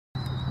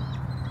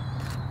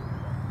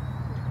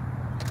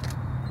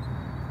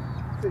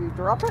Did he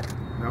drop it?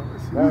 No,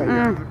 it's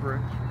here the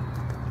bridge.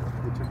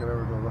 He took it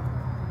over to the...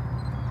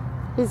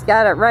 He's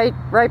got it right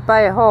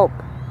by Hope.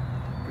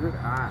 Good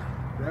eye.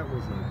 That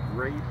was a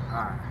great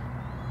eye.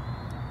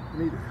 I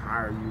need to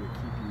hire you and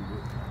keep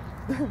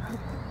you with.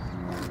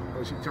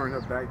 Oh, she turned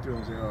her back to him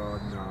and said, "Oh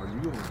no, you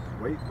don't have to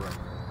wait, brother."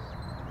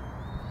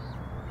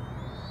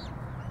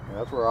 Yeah,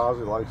 that's where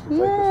Ozzy likes to take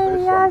his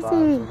fish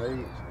sometimes and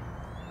eat.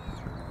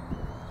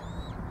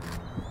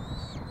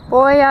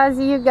 Boy,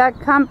 Ozzy, you got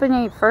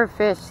company for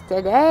fish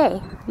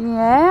today.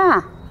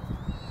 Yeah.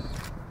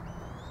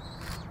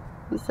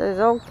 He says,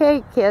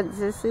 "Okay, kids,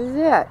 this is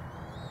it.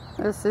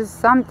 This is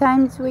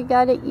sometimes we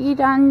gotta eat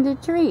on the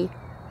tree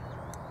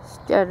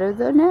instead of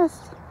the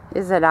nest."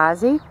 Is it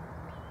Ozzy?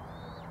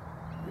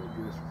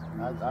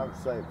 I would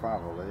say it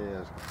probably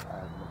is.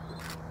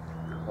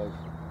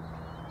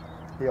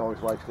 He always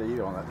likes to eat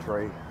on that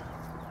tree.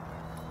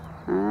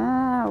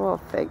 We'll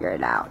figure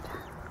it out.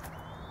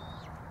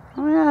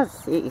 We'll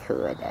see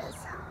who it is.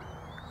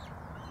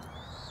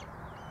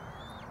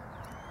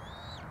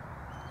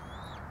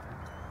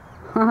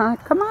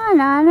 Come on,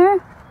 Honor.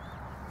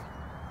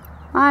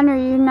 Honor,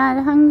 you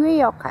not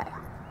hungry? Okay.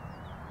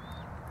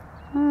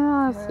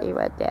 I'll see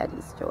what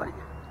Daddy's doing.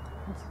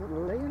 He's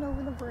laying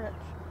over the bridge.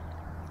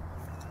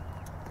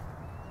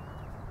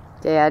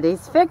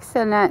 Daddy's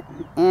fixing it,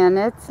 and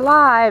it's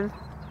live.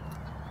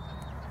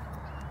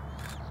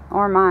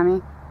 Or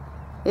Mommy.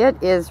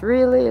 It is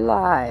really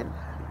live.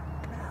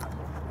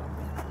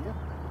 Yep.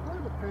 One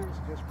of the parents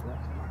just brought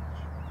lunch.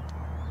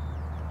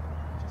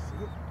 Did you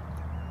see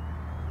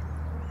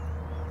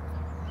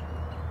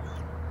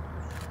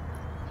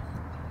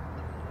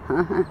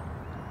it?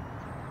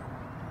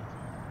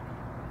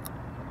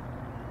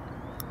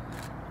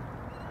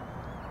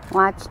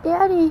 Watch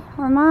Daddy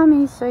or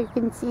Mommy so you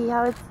can see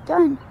how it's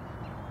done.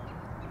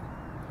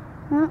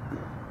 Yep.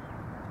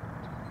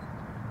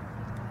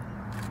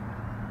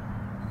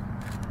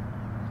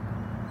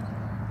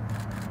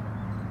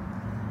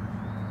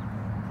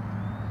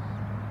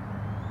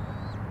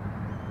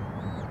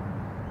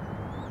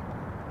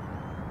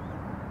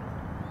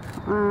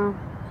 Wow.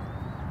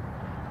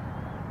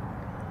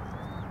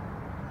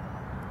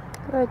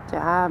 Good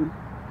job.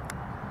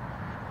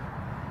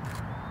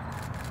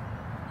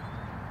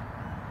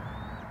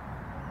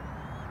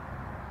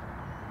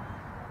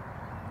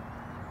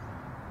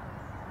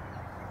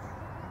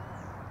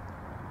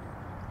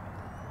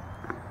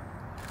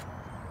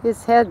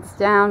 His head's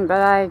down,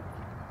 but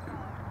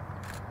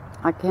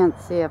I can't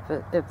see if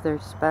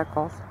there's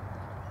speckles.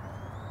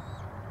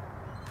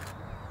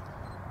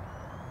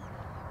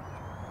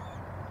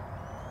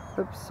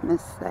 Oops,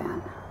 missed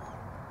that.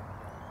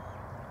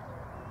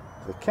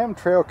 The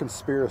chemtrail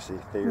conspiracy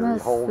theory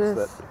holds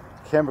that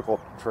chemical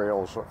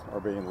trails are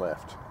being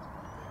left.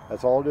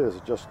 That's all it is.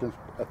 It's just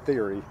a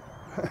theory.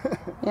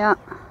 Yeah.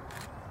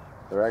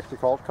 They're actually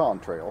called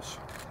contrails.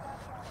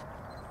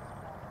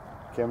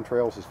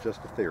 Chemtrails is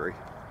just a theory.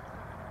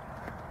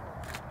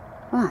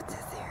 What's a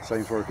theory?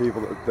 Same sort of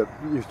people that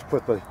used to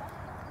put the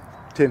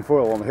tin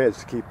foil on their heads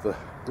to keep the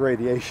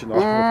radiation off.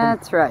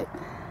 That's right.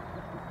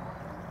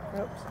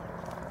 Oops.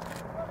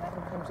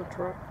 Here comes a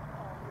truck.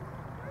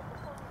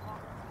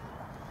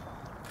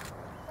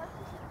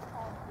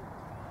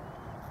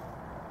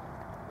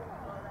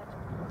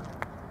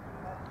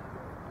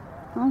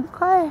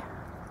 Okay.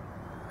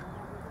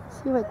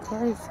 See what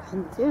Daddy's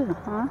gonna do,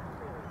 huh?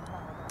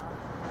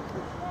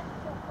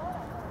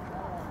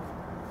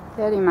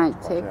 Daddy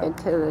might take it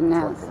to the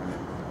nest.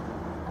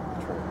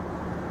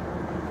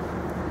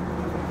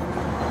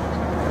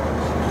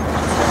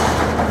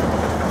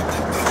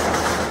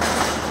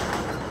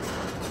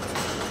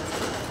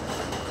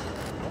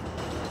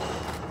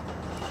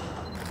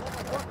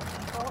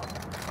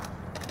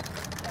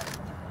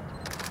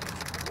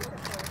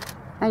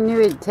 I knew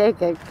he'd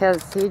take it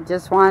because he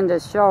just wanted to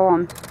show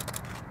him.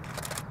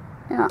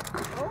 Yeah.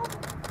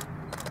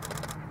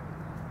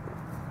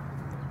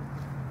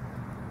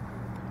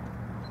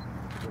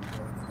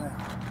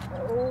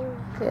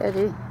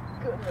 Daddy.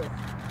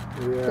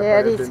 Goodness.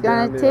 Daddy's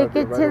gonna take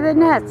it to the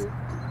nest.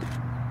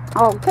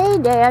 Okay,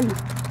 Dad.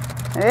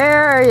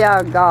 There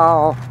you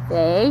go.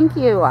 Thank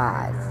you,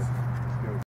 Oz.